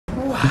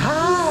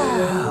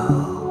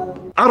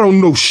How? I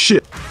don't know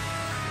shit.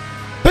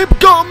 People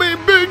call me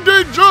Big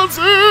D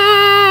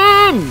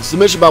Johnson!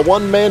 Submission by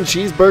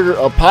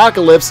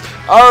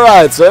OneManCheeseBurgerApocalypse.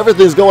 Alright, so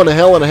everything's going to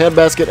hell in a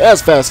handbasket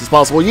as fast as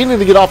possible. You need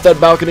to get off that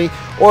balcony,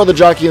 or the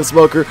jockey and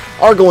smoker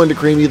are going to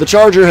cream you. The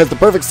Charger has the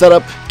perfect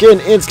setup, getting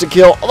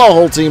insta-kill the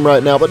whole team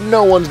right now, but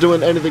no one's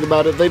doing anything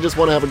about it. They just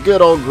want to have a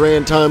good old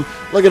grand time.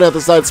 Looking at the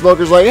side,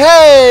 Smoker's like,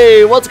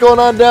 hey, what's going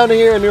on down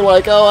here? And you're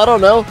like, oh, I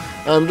don't know.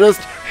 I'm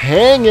just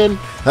hanging.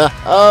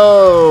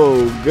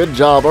 Oh, good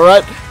job.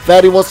 Alright,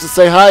 Fatty wants to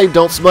say hi.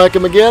 Don't smack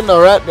him again.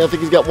 Alright, I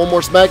think he's got one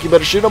more smack. You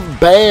better shoot him.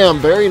 Bam!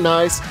 Very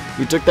nice.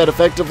 You took that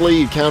effectively.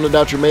 You counted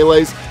out your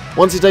melees.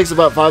 Once he takes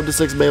about 5 to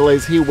 6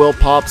 melees, he will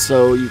pop,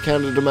 so you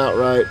counted him out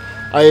right.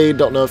 I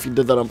don't know if you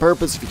did that on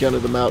purpose, if you counted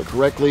them out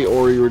correctly,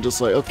 or you were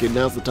just like, okay,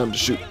 now's the time to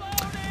shoot.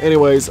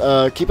 Anyways,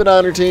 keep an eye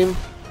on your team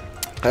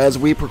as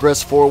we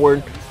progress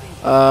forward.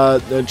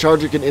 The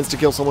Charger can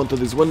insta-kill someone through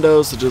these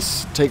windows, so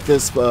just take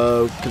this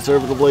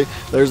conservatively.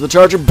 There's the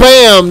Charger.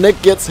 Bam!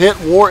 Nick gets hit.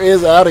 War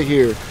is out of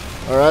here.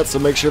 Alright, so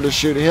make sure to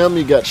shoot him.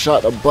 You got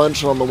shot a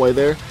bunch on the way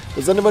there.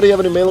 Does anybody have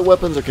any melee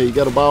weapons? Okay, you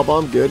got a bio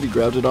bomb. Good. You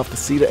grabbed it off the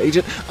CETA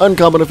agent.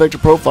 Uncommon effector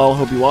profile.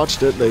 Hope you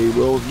watched it. They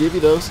will give you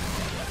those.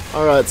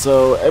 Alright,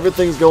 so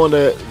everything's going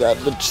to...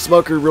 the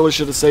Smoker really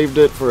should have saved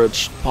it for a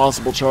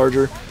possible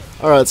Charger.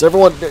 Alright, so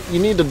everyone, you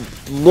need to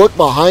look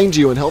behind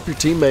you and help your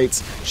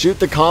teammates. Shoot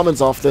the commons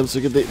off them so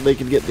they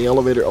can get in the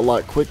elevator a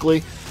lot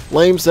quickly.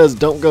 Lame says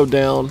don't go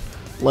down.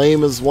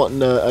 Lame is wanting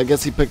to... I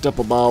guess he picked up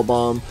a bio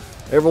bomb.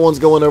 Everyone's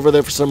going over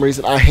there for some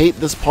reason. I hate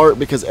this part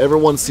because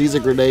everyone sees a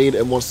grenade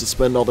and wants to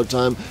spend all their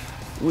time.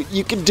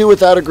 You can do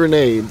without a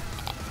grenade.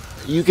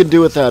 You can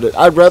do without it.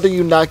 I'd rather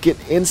you not get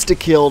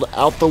insta-killed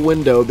out the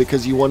window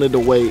because you wanted to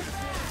wait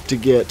to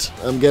get,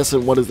 I'm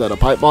guessing, what is that, a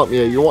pipe bomb?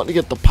 Yeah, you're wanting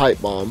to get the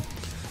pipe bomb.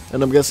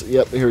 And I'm guessing,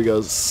 yep, here he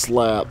goes.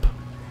 Slap.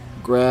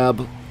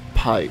 Grab.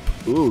 Pipe.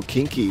 Ooh,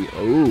 kinky.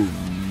 Oh,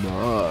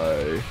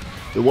 my.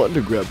 They're wanting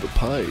to grab the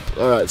pipe.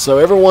 Alright, so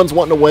everyone's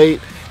wanting to wait.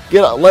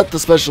 Let the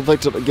special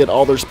effects get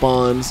all their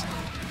spawns.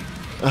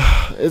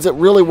 Is it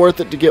really worth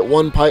it to get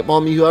one pipe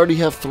bomb? You already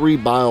have 3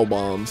 bio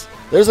bombs.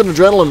 There's an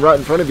adrenaline right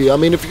in front of you. I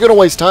mean, if you're going to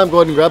waste time, go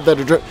ahead and grab that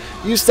adrenaline.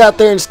 You sat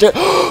there and stared.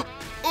 Oh,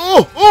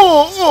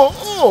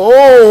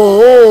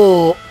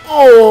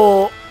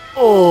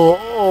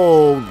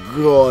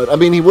 God. I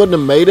mean, he wouldn't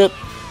have made it.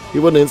 He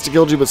wouldn't have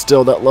insta-killed you, but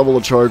still, that level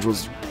of charge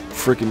was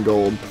freaking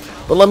gold.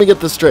 But let me get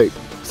this straight.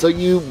 So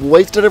you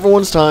wasted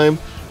everyone's time,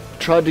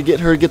 tried to get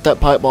her to get that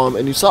pipe bomb,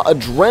 and you saw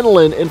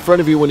adrenaline in front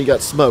of you when you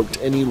got smoked,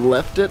 and you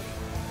left it?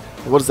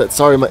 What is that?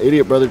 Sorry, my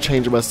idiot brother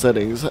changing my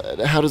settings.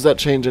 How does that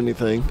change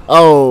anything?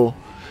 Oh,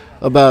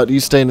 about you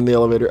staying in the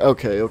elevator.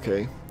 Okay,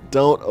 okay.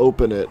 Don't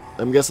open it.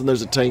 I'm guessing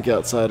there's a tank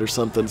outside or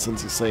something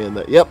since he's saying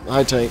that. Yep,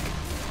 hi tank.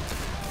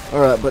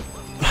 Alright, but,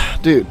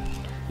 dude,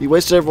 you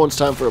wasted everyone's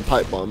time for a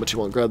pipe bomb, but you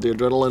won't grab the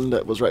adrenaline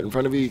that was right in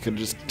front of you. You could have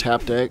just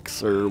tapped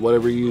X or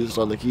whatever you used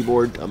on the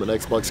keyboard. I'm an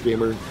Xbox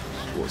gamer,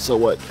 so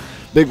what?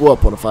 Big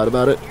whoop, want to fight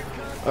about it?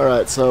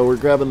 Alright, so we're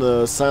grabbing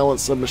the silent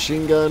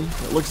submachine gun.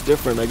 It looks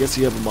different. I guess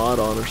you have a mod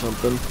on or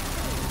something.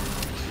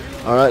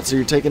 Alright, so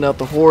you're taking out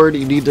the horde.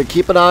 You need to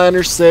keep an eye on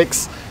your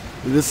 6.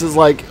 This is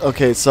like,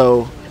 okay,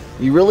 so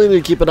you really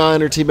need to keep an eye on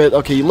your teammate.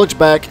 Okay, you looked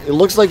back. It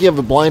looks like you have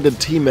a blinded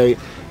teammate.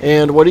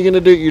 And what are you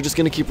going to do? You're just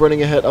going to keep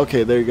running ahead.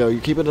 Okay, there you go.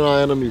 You're keeping an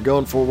eye on them. You're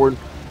going forward.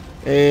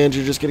 And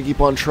you're just going to keep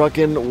on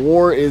trucking.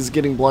 War is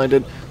getting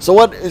blinded. So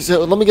what is it?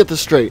 Let me get this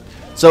straight.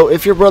 So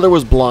if your brother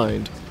was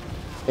blind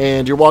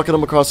and you're walking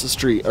him across the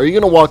street, are you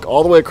going to walk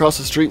all the way across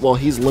the street while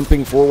he's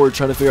limping forward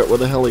trying to figure out where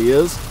the hell he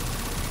is?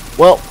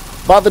 Well,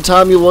 by the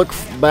time you look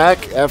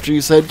back after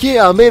you said,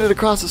 yeah, I made it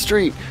across the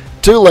street,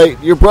 too late.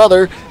 Your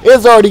brother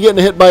is already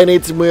getting hit by an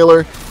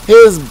 18-wheeler.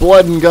 His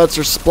blood and guts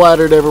are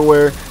splattered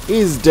everywhere.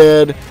 He's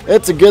dead.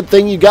 It's a good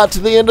thing you got to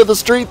the end of the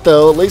street,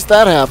 though. At least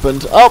that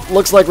happened. Oh,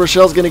 looks like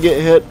Rochelle's going to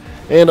get hit.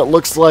 And it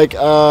looks like,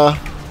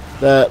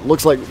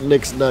 looks like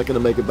Nick's not going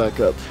to make it back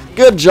up.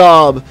 Good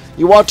job.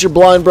 You watch your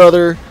blind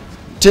brother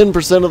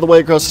 10% of the way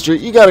across the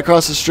street. You got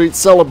across the street,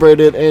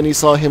 celebrated, and you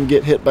saw him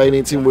get hit by an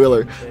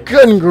 18-wheeler.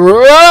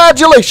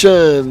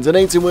 Congratulations! An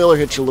 18-wheeler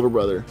hit your little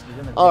brother.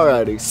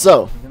 Alrighty,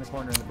 so,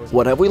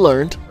 what have we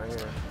learned?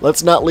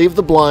 Let's not leave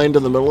the blind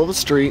in the middle of the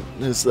street.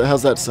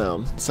 How's that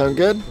sound? Sound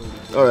good?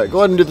 Alright, go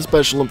ahead and do the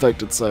special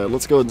infected side.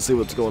 Let's go ahead and see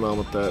what's going on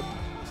with that.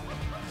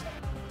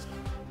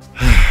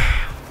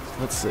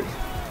 Let's see.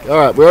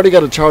 Alright, we already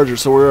got a Charger,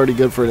 so we're already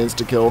good for an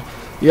insta-kill.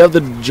 You have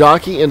the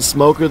jockey and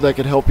smoker that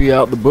could help you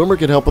out. The boomer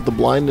can help with the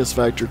blindness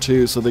factor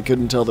too, so they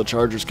couldn't tell the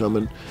Charger's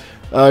coming.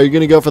 You're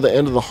going to go for the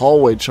end of the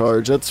hallway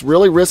charge. That's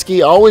really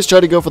risky. I always try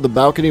to go for the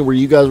balcony where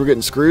you guys were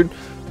getting screwed,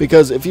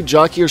 because if you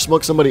jockey or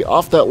smoke somebody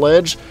off that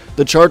ledge,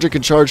 the Charger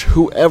can charge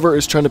whoever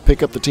is trying to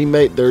pick up the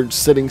teammate. They're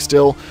sitting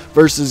still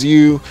versus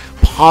you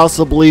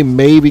possibly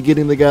maybe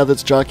getting the guy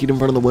that's jockeyed in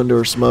front of the window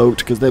or smoked,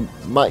 because they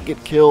might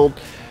get killed.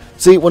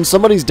 See, when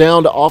somebody's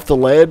down to off the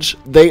ledge,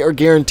 they are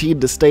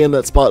guaranteed to stay in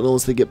that spot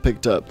unless they get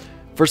picked up.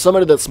 for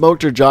somebody that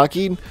smoked or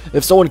jockeyed,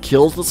 if someone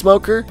kills the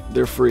smoker,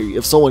 they're free.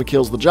 If someone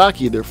kills the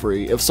jockey, they're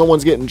free. If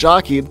someone's getting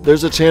jockeyed,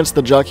 there's a chance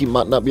the jockey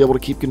might not be able to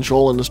keep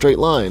control in a straight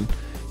line.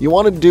 You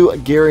want to do a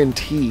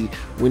guarantee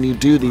when you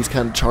do these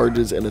kind of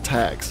charges and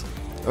attacks.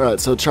 Alright,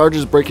 so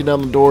Charger's breaking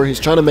down the door.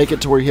 He's trying to make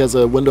it to where he has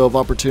a window of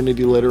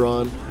opportunity later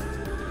on.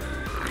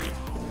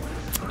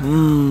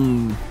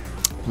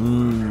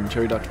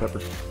 Cherry Dr.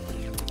 Pepper.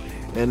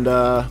 And,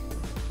 we're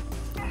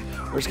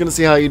just going to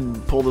see how you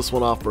pull this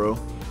one off, bro.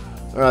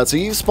 Alright, so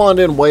you spawned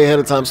in way ahead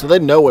of time, so they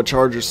know a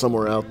Charger's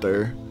somewhere out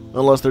there.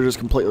 Unless they're just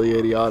completely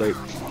idiotic.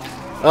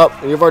 Oh,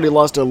 you've already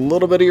lost a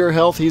little bit of your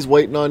health. He's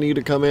waiting on you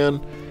to come in.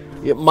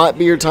 It might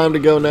be your time to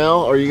go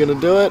now. Are you going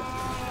to do it?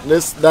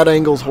 That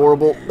angle's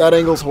horrible. That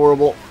angle's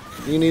horrible.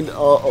 You need,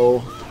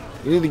 you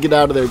need to get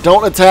out of there.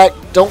 Don't attack.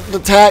 Don't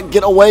attack.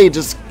 Get away.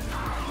 Just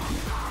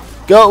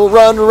go,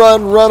 run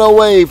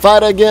away.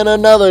 Fight again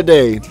another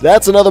day.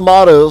 That's another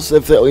motto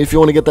if you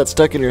want to get that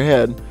stuck in your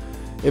head.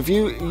 If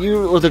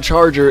you were the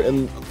Charger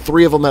and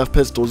 3 of them have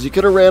pistols, you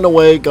could have ran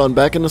away, gone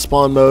back into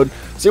spawn mode.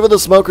 See what the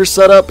smoker's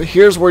set up?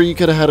 Here's where you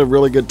could have had a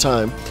really good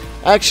time.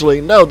 Actually,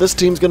 no, this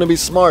team's going to be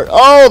smart.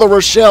 Oh, the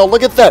Rochelle.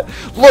 Look at that.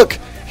 Look.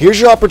 Here's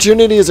your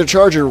opportunity as a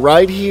Charger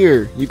right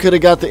here. You could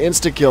have got the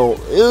insta-kill.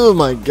 Oh,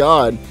 my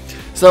God.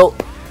 So,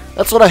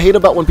 that's what I hate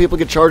about when people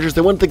get Chargers.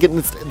 They want to get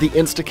the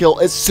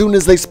insta-kill as soon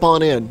as they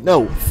spawn in.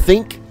 No,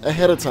 think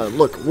ahead of time.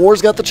 Look,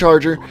 War's got the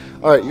Charger.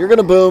 All right, you're going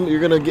to boom.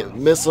 You're going to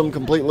miss them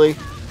completely.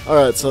 All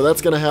right, so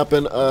that's going to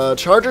happen.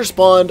 Charger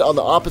spawned on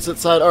the opposite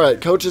side. All right,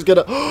 Coach is going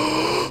to...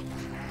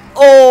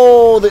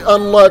 Oh, the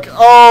unluck.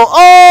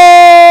 Oh,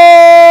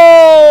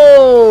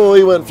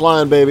 he went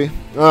flying, baby.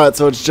 All right,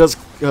 so it's just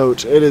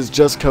Coach. It is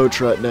just Coach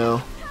right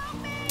now.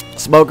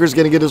 Smoker's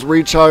going to get his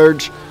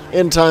recharge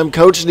in time.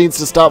 Coach needs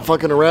to stop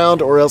fucking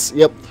around or else,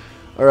 yep.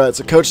 All right,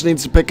 so Coach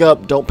needs to pick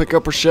up. Don't pick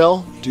up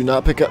Rochelle. Do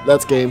not pick up.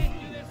 That's game.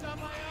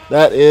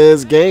 That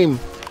is game.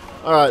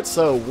 All right,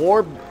 so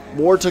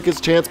War took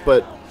his chance,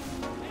 but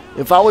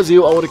if I was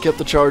you, I would have kept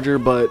the Charger,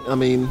 but, I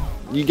mean,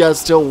 you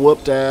guys still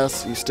whooped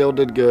ass. You still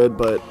did good,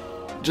 but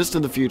just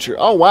in the future.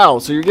 Oh, wow.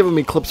 So you're giving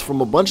me clips from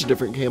a bunch of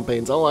different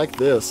campaigns. I like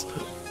this.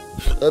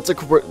 That's a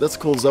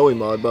cool Zoe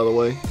mod, by the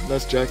way.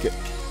 Nice jacket.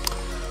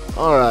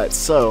 Alright,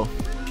 so.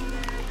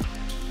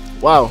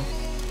 Wow.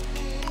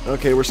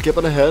 Okay, we're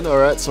skipping ahead.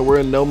 Alright, so we're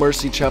in No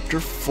Mercy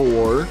Chapter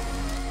 4.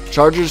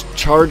 Charger's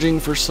charging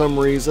for some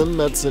reason.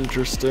 That's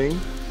interesting.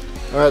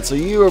 Alright, so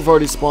you have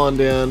already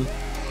spawned in.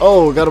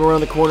 Oh, got him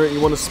around the corner.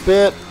 You want to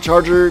spit?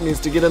 Charger needs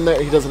to get in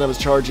there. He doesn't have his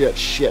charge yet.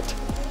 Shit.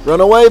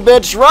 Run away,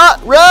 bitch. Run,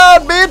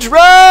 bitch,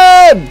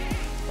 run!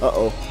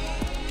 Uh-oh.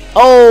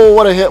 Oh,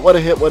 what a hit, what a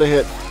hit, what a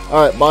hit.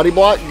 Alright, body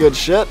block. Good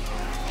shit.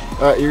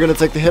 Alright, you're going to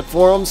take the hit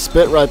for him.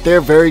 Spit right there.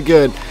 Very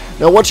good.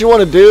 Now, what you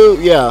want to do,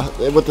 yeah,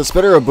 with the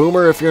spitter or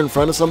boomer, if you're in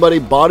front of somebody,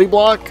 body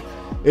block.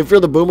 If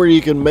you're the boomer,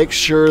 you can make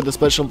sure the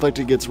special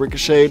inflicted gets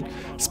ricocheted.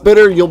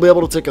 Spitter, you'll be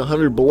able to take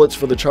 100 bullets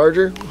for the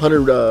Charger,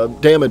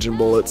 100 damage in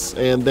bullets,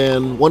 and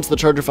then once the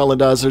Charger finally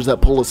dies, there's that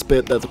pool of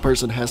spit that the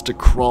person has to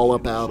crawl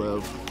up out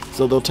of,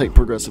 so they'll take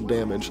progressive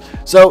damage.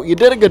 So you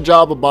did a good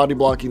job of body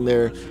blocking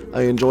there.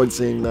 I enjoyed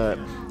seeing that.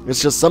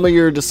 It's just some of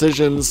your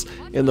decisions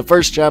in the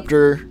first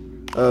chapter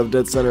of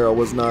Dead Center I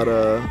was not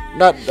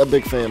a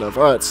big fan of.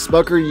 All right,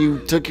 Smoker, you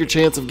took your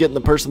chance of getting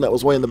the person that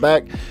was way in the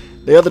back.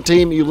 The other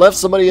team, you left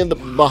somebody in the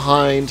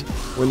behind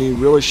when you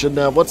really shouldn't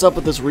have. What's up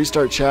with this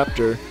restart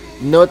chapter?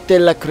 No te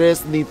la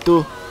crees ni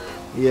tú.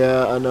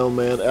 Yeah, I know,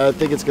 man. I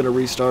think it's going to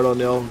restart on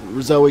y'all.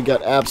 Zoe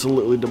got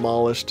absolutely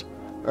demolished.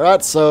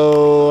 Alright,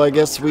 so I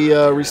guess we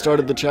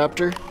restarted the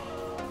chapter.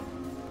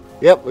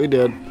 Yep, we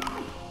did.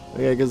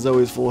 Yeah, because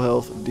Zoe's full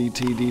health.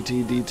 DT,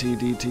 DT, DT,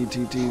 DT,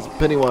 DT.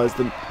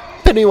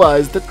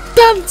 Pennywise, the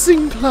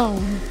dancing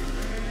clown.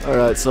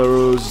 Alright,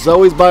 so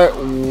Zoe's by...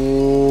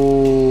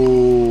 Ooh.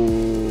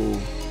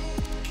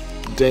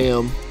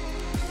 Damn.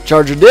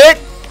 Charger dick?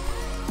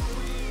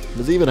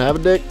 Does he even have a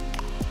dick?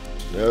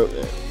 No.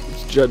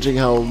 Judging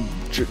how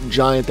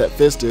giant that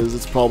fist is,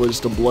 it's probably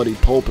just a bloody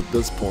pulp at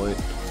this point.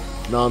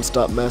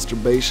 Non-stop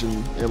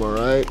masturbation, am I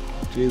right?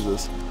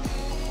 Jesus.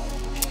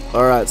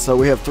 Alright, so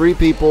we have 3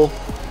 people.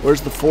 Where's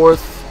the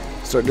 4th?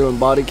 Start doing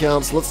body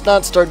counts. Let's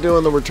not start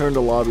doing the return to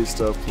lobby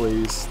stuff,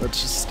 please.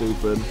 That's just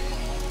stupid.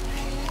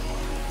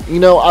 You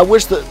know, I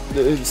wish that,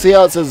 see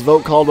how it says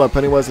vote called by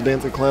Pennywise the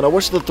Dancing Clown? I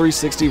wish the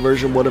 360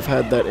 version would have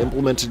had that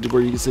implemented to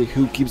where you can see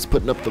who keeps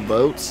putting up the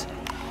votes.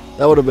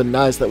 That would have been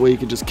nice. That way you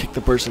could just kick the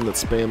person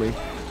that's spamming.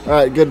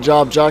 Alright, good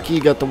job, Jockey.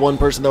 You got the one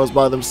person that was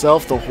by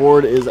themselves. The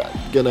Horde is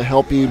going to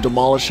help you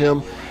demolish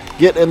him.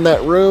 Get in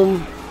that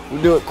room.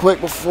 We do it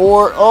quick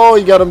before. Oh,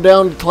 you got him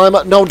down. Climb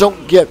up. No,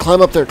 don't. Yeah,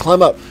 climb up there.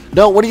 Climb up.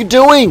 No, what are you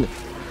doing?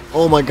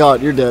 Oh my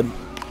god, you're dead.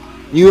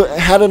 You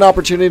had an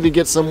opportunity to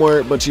get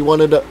somewhere, but you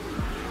wanted to...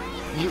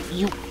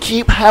 You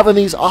keep having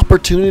these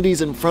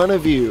opportunities in front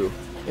of you,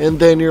 and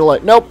then you're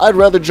like, nope, I'd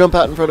rather jump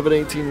out in front of an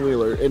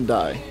 18-wheeler and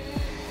die.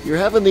 You're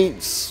having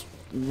these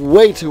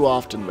way too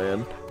often,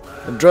 man.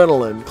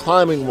 Adrenaline,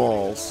 climbing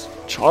walls,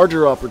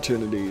 charger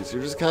opportunities.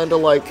 You're just kind of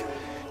like,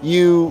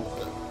 you're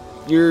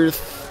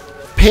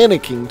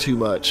panicking too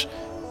much.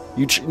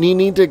 You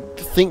need to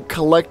think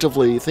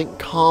collectively, think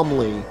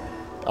calmly.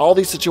 All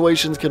these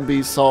situations can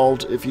be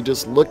solved if you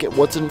just look at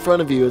what's in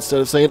front of you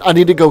instead of saying, I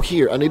need to go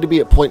here, I need to be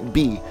at point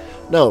B.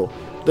 No,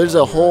 there's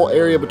a whole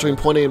area between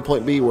point A and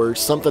point B where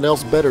something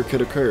else better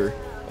could occur.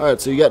 Alright,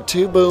 so you got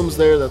 2 booms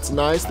there, that's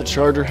nice. The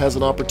Charger has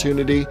an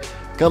opportunity.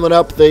 Coming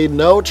up, they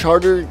know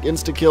Charger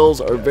insta-kills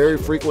are very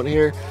frequent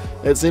here.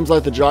 It seems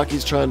like the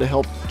jockey's trying to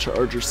help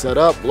Charger set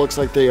up. Looks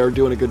like they are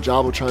doing a good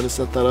job of trying to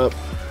set that up.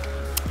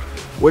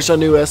 Wish I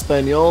knew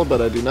Espanol,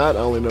 but I do not. I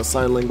only know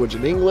sign language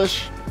and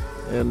English.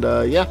 And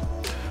yeah.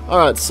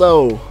 Alright,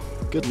 so,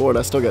 good lord,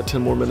 I still got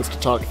 10 more minutes to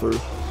talk through.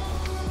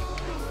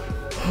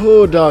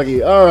 Oh,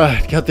 doggy.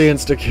 Alright, got the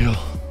insta-kill.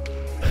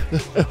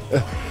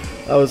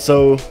 I was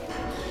so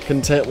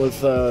content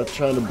with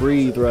trying to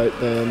breathe right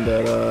then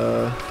that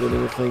didn't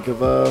even think of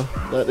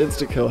that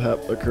insta-kill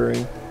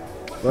occurring.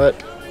 But,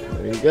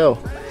 there you go.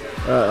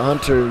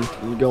 Hunter,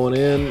 you're going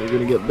in. You're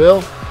going to get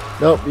Bill.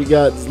 Nope, you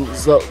got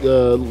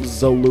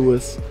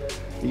Lewis.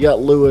 You got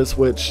Lewis,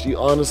 which you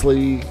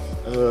honestly...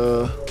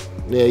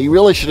 yeah, you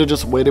really should have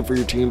just waited for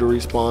your team to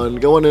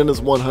respawn. Going in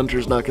as one Hunter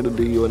is not going to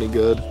do you any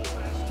good.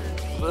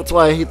 That's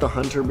why I hate the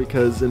Hunter,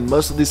 because in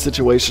most of these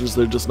situations,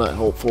 they're just not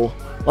helpful.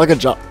 Like a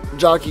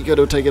jockey could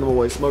have taken him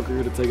away, Smoker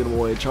could have taken him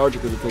away, Charger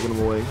could have taken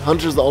him away.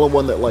 Hunter's the only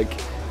one that, like,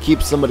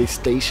 keeps somebody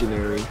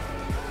stationary.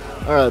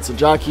 Alright, so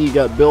jockey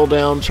got Bill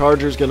down.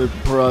 Charger's going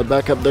to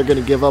back up. They're going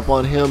to give up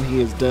on him.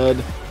 He is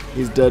dead.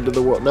 He's dead to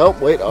the world.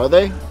 Nope, wait, are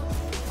they?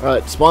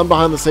 Alright, spawn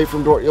behind the safe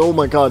room door. Oh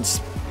my god.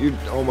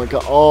 Oh my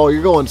god. Oh,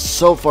 you're going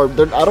so far.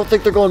 I don't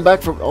think they're going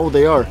back from... Oh,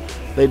 they are.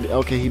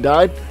 Okay, he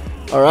died.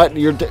 Alright,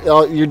 you're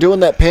doing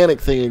that panic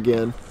thing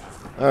again.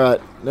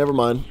 Alright, never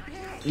mind.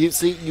 You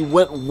see, you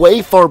went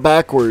way far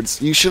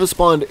backwards. You should have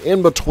spawned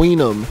in between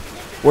them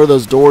where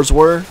those doors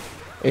were.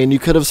 And you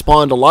could have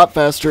spawned a lot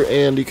faster,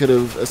 and you could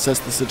have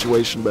assessed the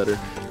situation better.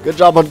 Good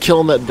job on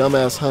killing that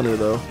dumbass Hunter,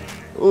 though.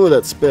 Ooh,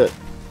 that spit.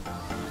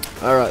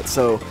 Alright,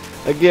 so,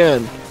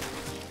 again...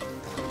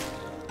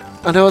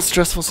 I know it's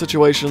stressful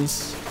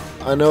situations.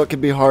 I know it can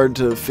be hard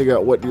to figure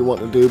out what you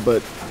want to do,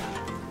 but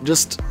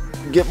just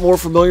get more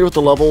familiar with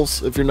the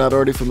levels if you're not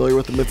already familiar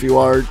with them. If you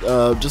are,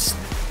 just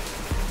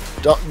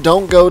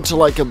don't go to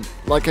like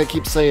I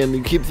keep saying,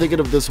 you keep thinking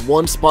of this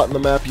one spot in the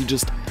map you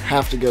just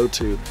have to go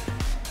to.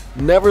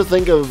 Never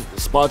think of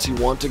spots you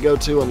want to go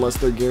to unless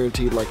they're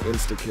guaranteed like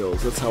insta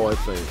kills. That's how I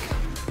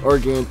think. Or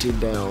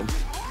guaranteed down.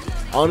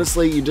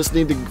 Honestly, you just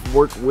need to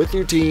work with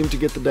your team to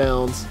get the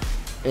downs.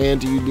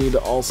 And you need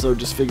to also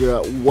just figure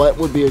out what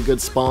would be a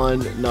good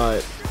spawn,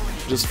 not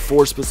just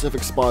 4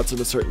 specific spots in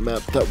a certain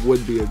map that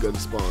would be a good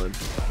spawn.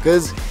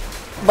 Because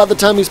by the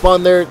time you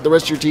spawn there, the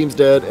rest of your team's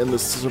dead and the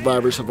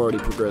survivors have already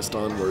progressed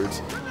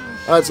onwards.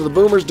 Alright, so the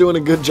Boomer's doing a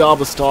good job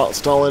of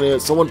stalling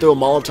it. Someone threw a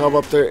Molotov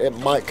up there. It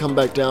might come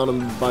back down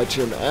and bite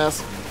you in the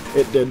ass.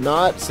 It did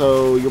not,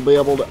 so you'll be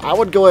able to... I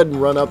would go ahead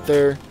and run up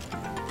there.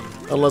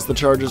 Unless the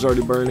Charger's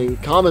already burning.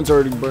 Common's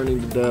already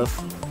burning to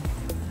death.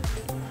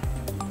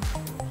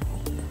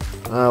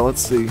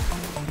 Let's see.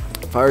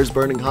 Fire's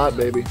burning hot,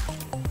 baby.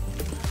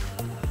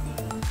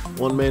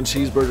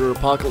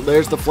 OneManCheeseBurgerApocalypse.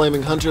 There's the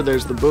Flaming Hunter.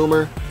 There's the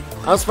Boomer.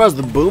 I'm surprised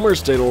the Boomer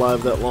stayed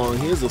alive that long.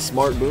 He is a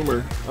smart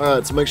Boomer.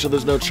 Alright, so make sure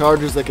there's no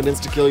Chargers that can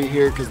insta-kill you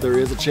here, because there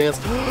is a chance.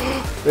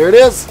 There it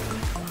is!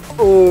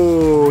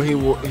 Oh,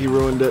 he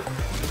ruined it.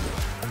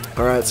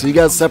 Alright, so you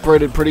guys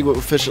separated pretty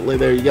efficiently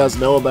there. You guys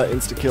know about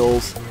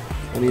insta-kills.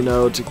 And you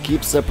know to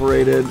keep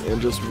separated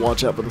and just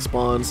watch out for the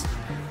spawns.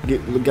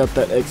 Got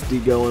that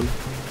XD going.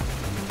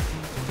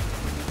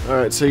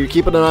 Alright, so you're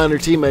keeping an eye on your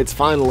teammates,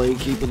 finally,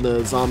 keeping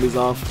the zombies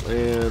off,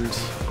 and...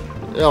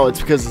 Oh,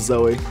 it's because of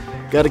Zoe.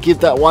 Gotta keep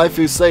that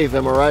waifu safe,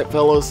 am I right,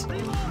 fellas?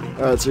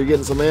 Alright, so you're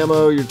getting some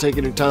ammo, you're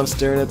taking your time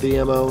staring at the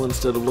ammo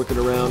instead of looking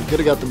around.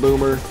 Could've got the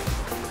Boomer.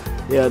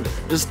 Yeah,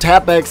 just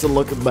tap X and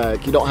look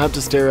back. You don't have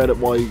to stare at it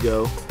while you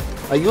go.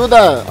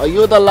 Ayuda!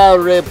 Ayuda la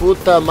re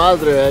puta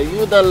madre!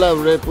 Ayuda la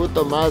re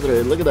puta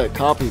madre! Look at that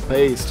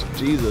copy-paste.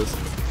 Jesus.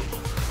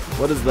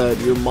 What is that?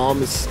 Your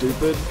mom is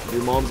stupid?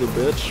 Your mom's a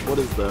bitch? What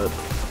is that?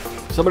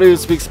 Somebody who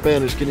speaks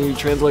Spanish, can you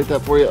translate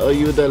that for you?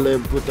 Ayuda le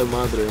puta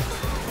madre.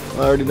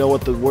 I already know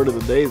what the word of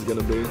the day is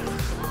gonna be.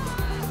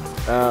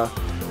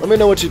 Let me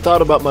know what you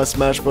thought about my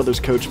Smash Brothers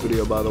coach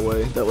video, by the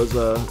way. That was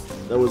a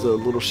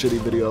little shitty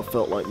video I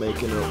felt like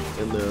making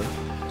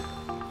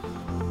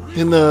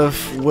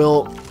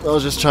well, I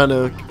was just trying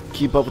to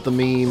keep up with the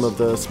meme of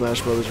the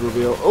Smash Brothers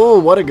reveal. Oh,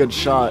 what a good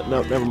shot.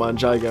 No, never mind.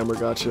 Jaigamer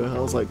got you. I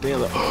was like, damn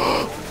that.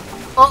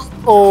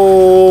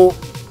 Uh-oh.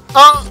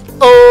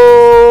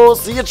 Uh-oh.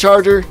 See ya,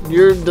 Charger.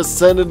 You're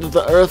descended to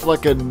the earth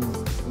like a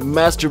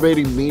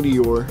masturbating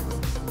meteor.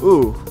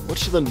 Ooh, what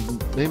should the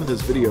name of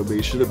this video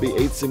be? Should it be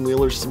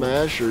 8-Wheeler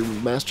Smash or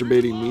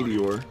Masturbating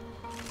Meteor?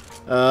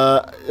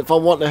 If I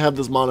want to have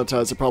this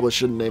monetized, I probably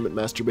shouldn't name it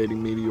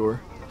Masturbating Meteor.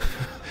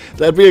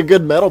 That'd be a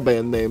good metal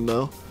band name,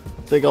 though.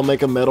 I think I'll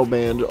make a metal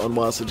band on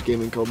Wasage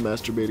Gaming called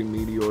Masturbating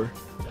Meteor.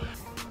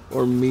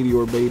 Or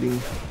Meteor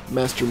Baiting.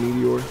 Master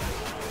Meteor.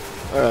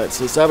 Alright,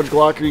 so Savage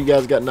Glocker, you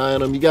guys got an eye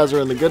on him. You guys are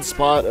in the good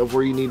spot of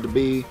where you need to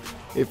be.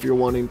 if you're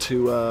wanting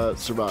to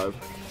survive.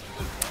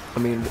 I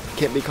mean,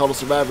 can't be called a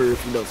survivor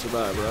if you don't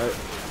survive, right?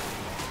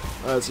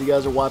 Alright, so you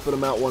guys are wiping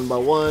them out one by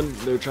one.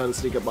 They're trying to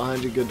sneak up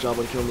behind you. Good job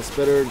on killing the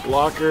spitter.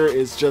 Glocker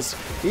is just,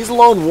 he's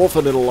lone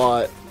wolfing it a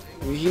lot.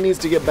 He needs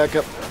to get back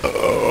up.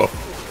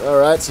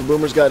 Alright, so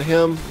Boomer's got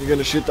him. You're going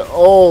to shoot the,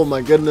 oh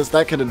my goodness,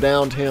 that could have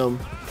downed him.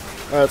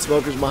 Alright,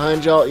 Smoker's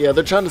behind y'all. Yeah,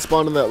 they're trying to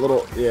spawn in that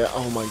little, yeah,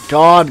 oh my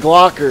god,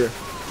 Glocker.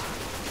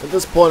 At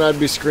this point, I'd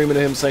be screaming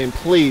at him saying,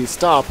 please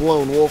stop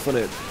lone wolfing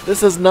it.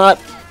 This is not,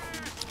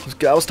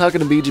 I was talking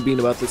to BG Bean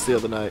about this the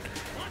other night.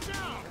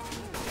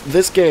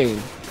 This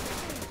game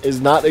is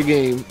not a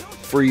game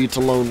for you to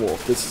lone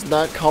wolf. This is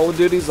not Call of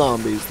Duty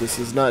Zombies. This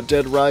is not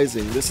Dead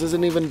Rising. This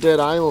isn't even Dead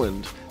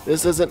Island.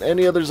 This isn't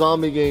any other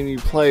zombie game you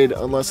played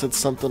unless it's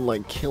something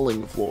like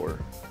Killing Floor.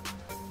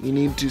 You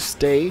need to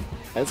stay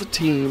as a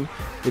team.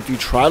 If you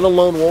try to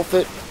lone wolf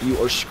it, you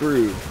are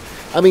screwed.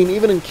 I mean,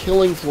 even in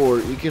Killing Floor,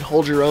 you can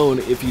hold your own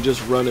if you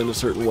just run in a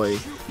certain way.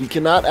 You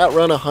cannot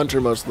outrun a hunter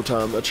most of the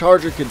time. A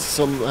charger could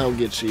somehow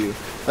get you.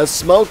 A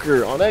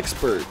smoker on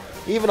expert,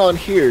 even on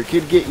here,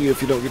 could get you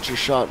if you don't get your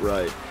shot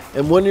right.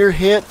 And when you're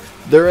hit,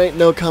 there ain't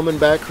no coming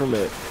back from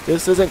it.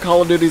 This isn't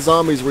Call of Duty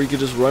Zombies where you can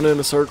just run in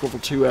a circle for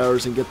 2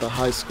 hours and get the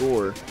high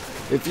score.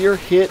 If you're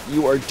hit,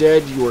 you are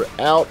dead, you are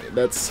out.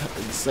 That's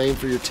the same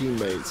for your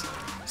teammates.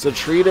 So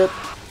treat it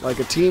like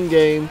a team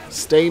game.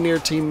 Stay near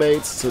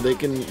teammates so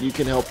you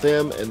can help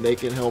them and they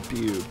can help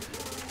you.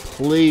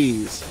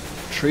 Please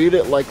treat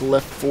it like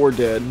Left 4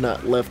 Dead,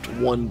 not Left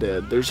 1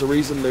 Dead. There's a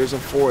reason there's a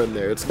 4 in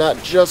there. It's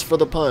not just for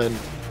the pun.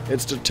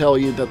 It's to tell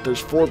you that there's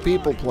 4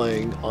 people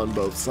playing on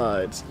both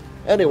sides.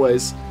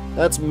 Anyways,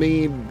 that's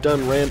me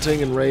done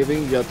ranting and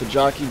raving. You got the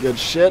jockey, good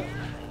shit.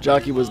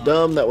 Jockey was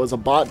dumb. That was a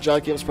bot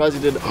jockey. I'm surprised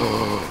he did.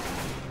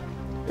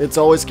 It's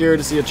always scary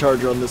to see a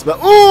charger on this map.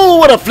 Ooh,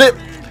 what a flip!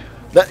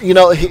 That, you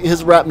know,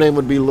 his rap name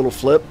would be Little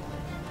Flip.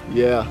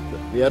 Yeah,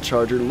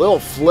 Charger. Little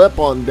Flip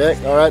on deck.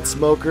 Alright,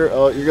 Smoker.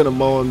 Oh, you're going to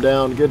mow him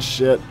down. Good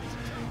shit.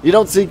 You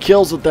don't see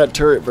kills with that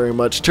turret very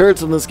much.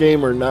 Turrets in this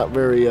game are not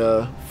very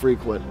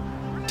frequent.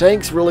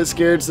 Tank's really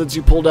scared since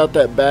you pulled out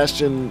that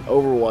Bastion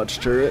Overwatch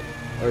turret.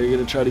 Are you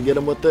going to try to get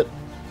him with it?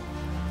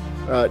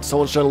 Alright,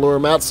 someone's trying to lure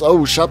him out.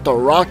 Oh, shot the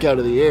rock out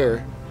of the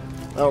air.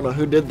 I don't know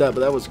who did that, but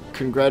that was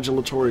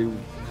congratulatory.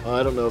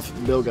 I don't know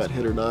if Bill got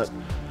hit or not.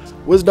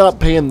 Was not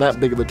paying that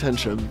big of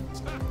attention.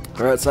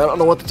 Alright, so I don't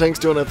know what the tank's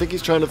doing. I think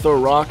he's trying to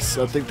throw rocks.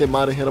 I think they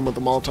might have hit him with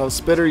the Molotov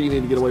spitter. You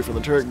need to get away from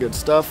the turret. Good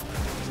stuff.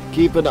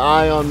 Keep an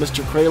eye on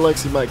Mr.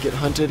 Kralex. He might get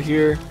hunted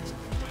here.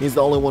 He's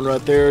the only one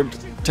right there.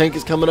 Tank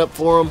is coming up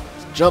for him.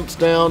 Jumps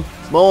down.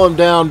 Mow him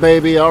down,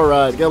 baby.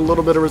 Alright, got a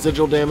little bit of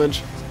residual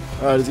damage.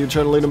 Alright, is he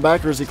trying to lead him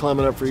back or is he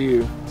climbing up for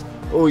you?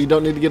 Oh, you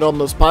don't need to get on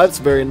those pipes.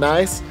 Very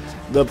nice.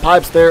 The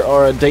pipes there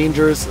are a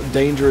dangerous,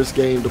 dangerous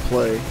game to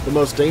play. The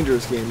most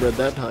dangerous game. Read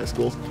that in high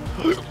school.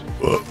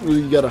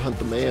 You gotta hunt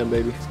the man,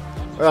 baby.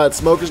 Alright,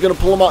 Smoker's gonna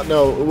pull him out.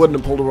 No, it wouldn't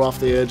have pulled her off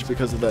the edge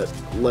because of that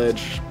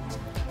ledge.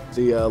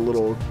 The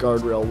little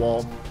guardrail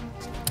wall.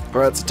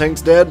 Alright, so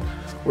Tank's dead.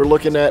 We're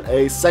looking at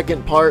a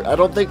second part. I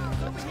don't think...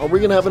 Are we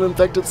gonna have an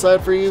infected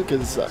side for you?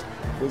 Because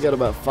we got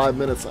about 5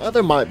 minutes.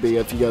 There might be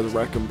if you guys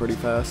wreck them pretty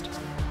fast.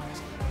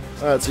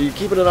 Alright, so you're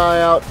keeping an eye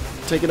out.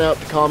 Taking out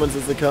the commons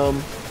as they come.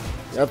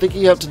 I think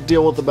you have to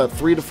deal with about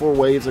 3 to 4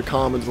 waves of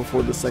commons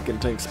before the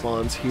second tank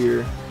spawns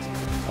here.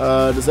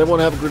 Does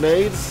everyone have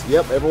grenades?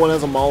 Yep, everyone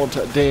has a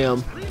Molotov.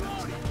 Damn.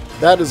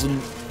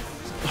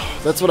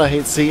 That's what I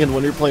hate seeing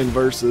when you're playing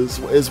Versus,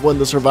 is when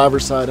the survivor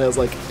side has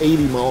like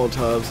 80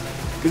 Molotovs.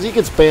 Because you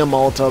can spam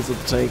Molotovs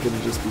with the tank and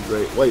it'd just be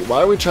great. Wait,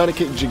 why are we trying to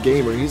kick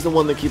J-Gamer? He's the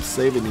one that keeps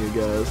saving you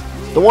guys.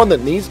 The one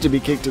that needs to be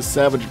kicked is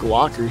Savage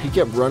Glocker. He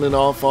kept running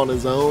off on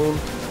his own.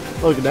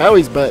 Look, now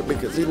he's back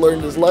because he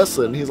learned his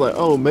lesson. He's like,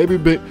 oh, maybe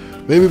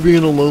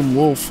being a lone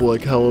wolf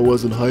like how I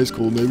was in high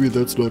school, maybe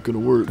that's not going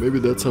to work. Maybe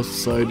that's how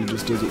society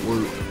just doesn't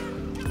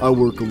work. I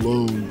work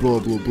alone, blah,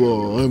 blah,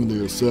 blah. I'm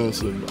the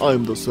assassin.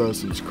 I'm the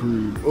Assassin's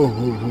Creed. Oh,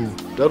 ho,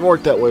 ho. Doesn't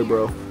work that way,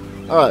 bro.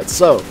 Alright,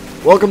 so,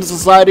 welcome to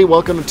society.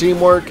 Welcome to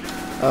teamwork.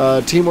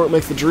 Teamwork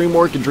makes the dream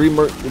work, and dream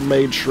work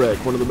made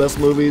Shrek. One of the best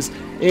movies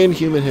in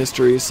human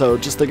history, so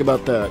just think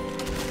about that.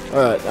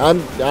 Alright,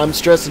 I'm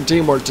stressing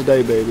teamwork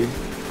today, baby.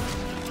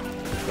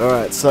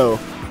 Alright, so,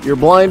 you're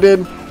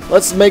blinded.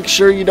 Let's make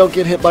sure you don't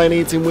get hit by an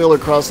 18-wheeler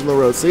crossing the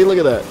road. See, look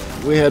at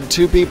that. We had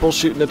 2 people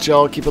shooting at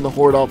y'all, keeping the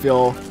horde off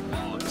y'all.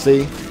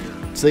 See?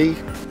 See?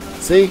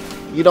 See?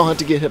 You don't have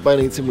to get hit by an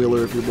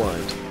 18-wheeler if you're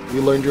blind.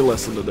 You learned your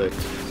lesson today.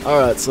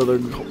 Alright, so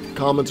the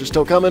comments are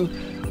still coming.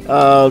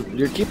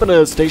 You're keeping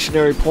a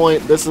stationary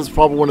point. This is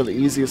probably one of the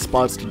easiest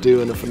spots to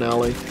do in the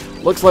finale.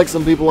 Looks like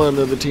some people on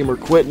the team are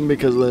quitting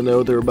because they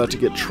know they're about to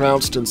get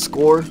trounced and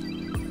score.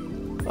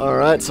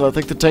 Alright, so I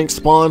think the tank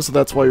spawned, so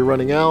that's why you're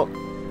running out.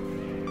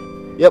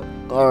 Yep,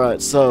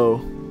 alright,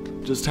 so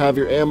just have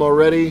your ammo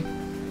ready.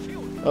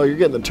 Oh, you're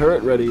getting the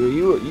turret ready.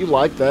 You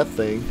like that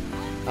thing.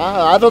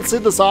 I don't see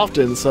this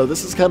often, so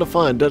this is kind of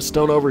fun. Just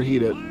don't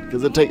overheat it.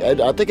 Because I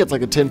think it's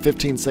like a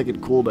 10-15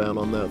 second cooldown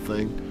on that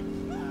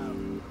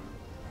thing.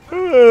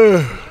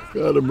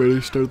 God, I'm ready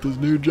to start this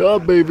new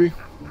job, baby.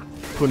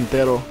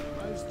 Puntero.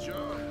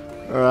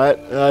 Alright,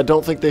 I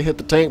don't think they hit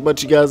the tank,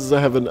 but you guys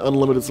have an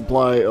unlimited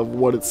supply of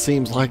what it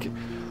seems like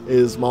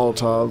is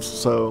Molotovs,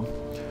 so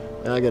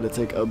I gotta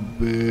take a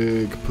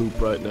big poop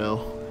right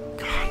now.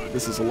 God,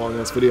 this is a long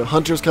ass video.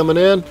 Hunter's coming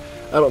in.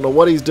 I don't know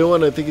what he's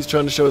doing. I think he's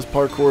trying to show his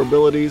parkour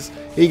abilities.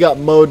 He got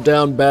mowed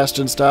down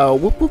Bastion style.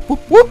 Whoop, whoop, whoop,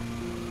 whoop.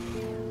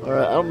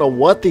 Alright, I don't know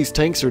what these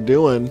tanks are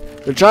doing.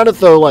 They're trying to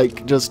throw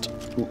like just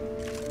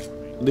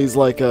these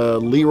like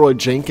Leroy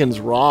Jenkins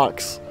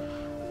rocks,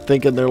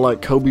 thinking they're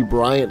like Kobe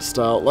Bryant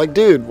style. Like,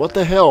 dude, what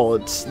the hell?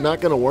 It's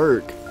not gonna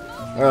work.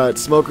 Alright,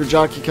 smoker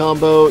jockey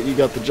combo. You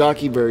got the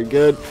jockey, very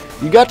good.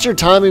 You got your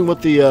timing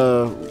with the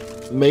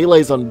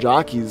melees on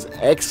jockeys.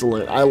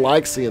 Excellent. I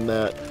like seeing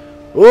that.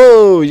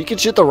 Whoa, you can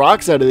shoot the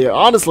rocks out of there.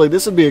 Honestly,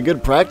 this would be a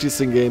good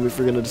practicing game if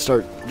you're gonna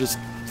start just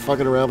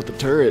fucking around with the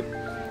turret.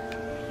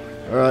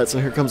 Alright, so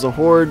here comes a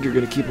horde. You're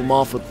gonna keep them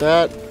off with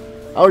that.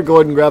 I would go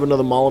ahead and grab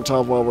another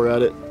Molotov while we're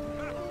at it.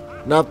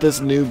 Not this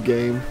noob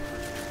game.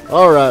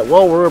 Alright,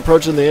 well, we're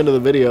approaching the end of the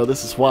video.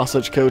 This is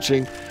Wasatch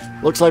coaching.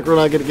 Looks like we're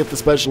not going to get the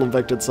special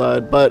infected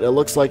side, but it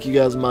looks like you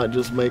guys might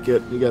just make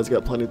it. You guys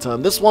got plenty of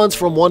time. This one's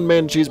from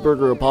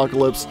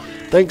OneManCheeseBurgerApocalypse.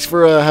 Thanks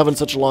for having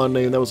such a long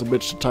name. That was a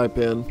bitch to type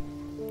in.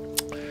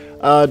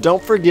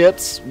 Don't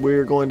forget,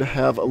 we're going to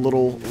have a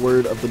little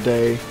word of the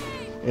day,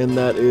 and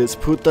that is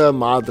puta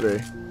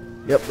madre.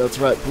 Yep, that's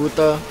right,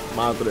 puta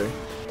madre.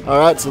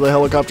 Alright, so the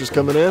helicopter's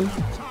coming in.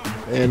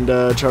 And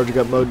Charger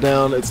got mowed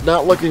down. It's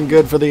not looking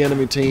good for the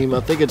enemy team. I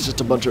think it's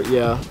just a bunch of,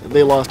 yeah,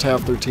 they lost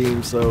half their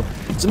team. So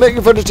submit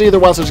your footage to either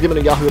WildSearchGaming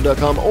at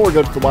yahoo.com or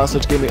go to the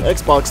Wasatch Gaming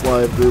Xbox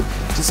Live group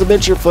to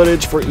submit your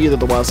footage for either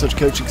the Wasatch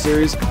Coaching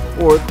Series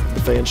or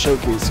the Fan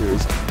Showcase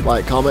Series.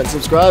 Like, comment,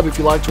 subscribe if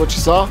you liked what you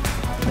saw.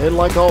 And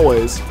like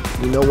always,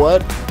 you know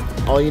what?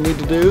 All you need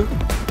to do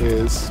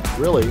is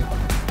really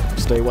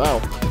stay wow.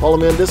 Follow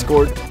me on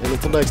Discord. And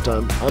until next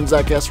time, I'm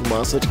Zack from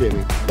Wasatch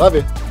Gaming. Love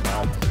you.